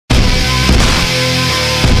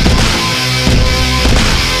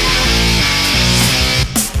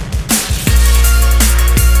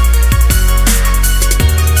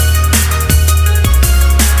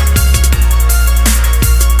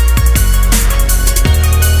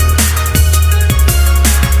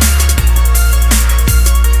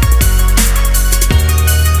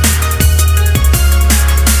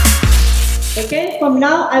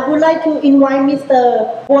I would like to invite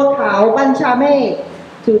Mr. Guo Tao Banchame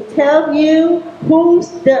to tell you who's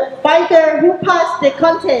the fighter who passed the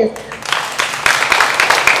contest.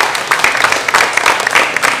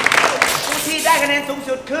 ผู้ที่ได้คะแนนสูง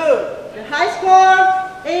สุดคือ The high score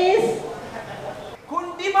is คุณ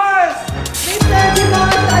ดิมัส Mr.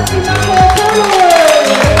 Dimas Asimaho.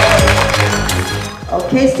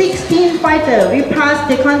 Okay, 16 fighter. We pass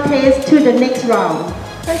the contest to the next round.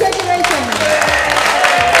 Congratulations.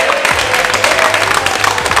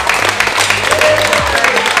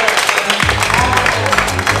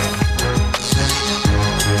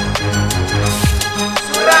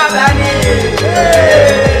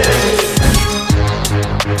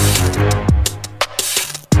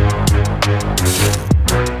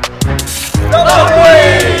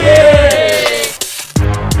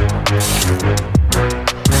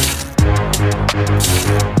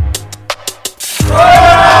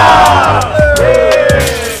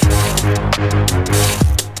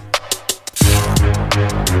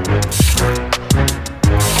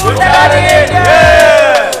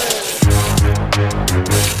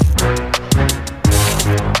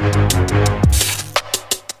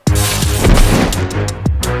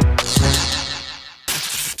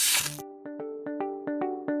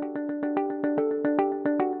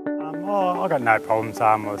 I got no problems.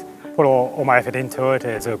 I put all my effort into it.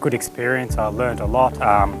 It's a good experience. I learned a lot.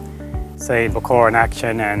 Seeing becone in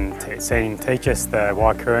action and seeing teach us the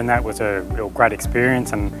Waiku, and that was a real great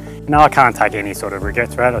experience. And I can't take any sort of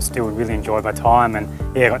regrets for it. I still really enjoyed my time, and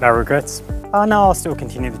yeah, got no regrets. No, I'll still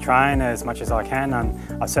continue to train as much as I can, and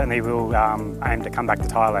I certainly will aim to come back to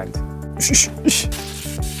Thailand.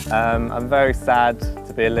 I'm very sad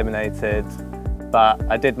to be eliminated, but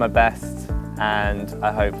I did my best. And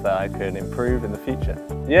I hope that I can improve in the future.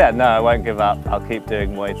 Yeah, no, I won't give up. I'll keep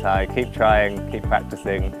doing Muay Thai, keep trying, keep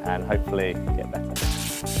practicing, and hopefully get better.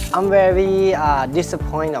 I'm very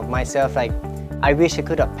disappointed of myself. Like, I wish I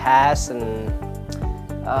could have passed, and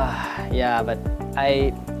yeah, but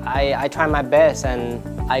I try my best, and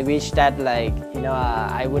I wish that I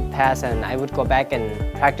would pass and I would go back and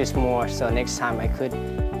practice more. So next time I could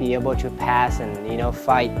be able to pass and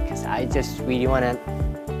fight, because I just really want to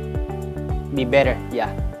be better,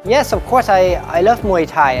 yeah. Yes, of course, I love Muay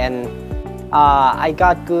Thai, and I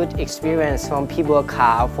got good experience from people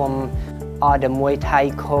from the Muay Thai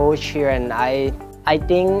coach here, and I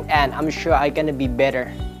think and I'm sure I'm gonna be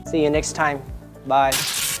better. See you next time. Bye.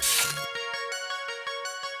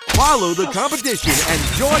 Follow the competition and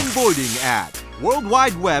join voting at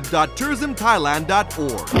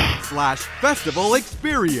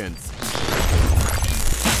worldwideweb.tourismthailand.org/festivalexperience.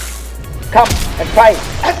 Come and fight.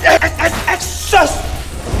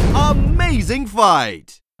 Amazing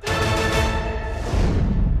fight!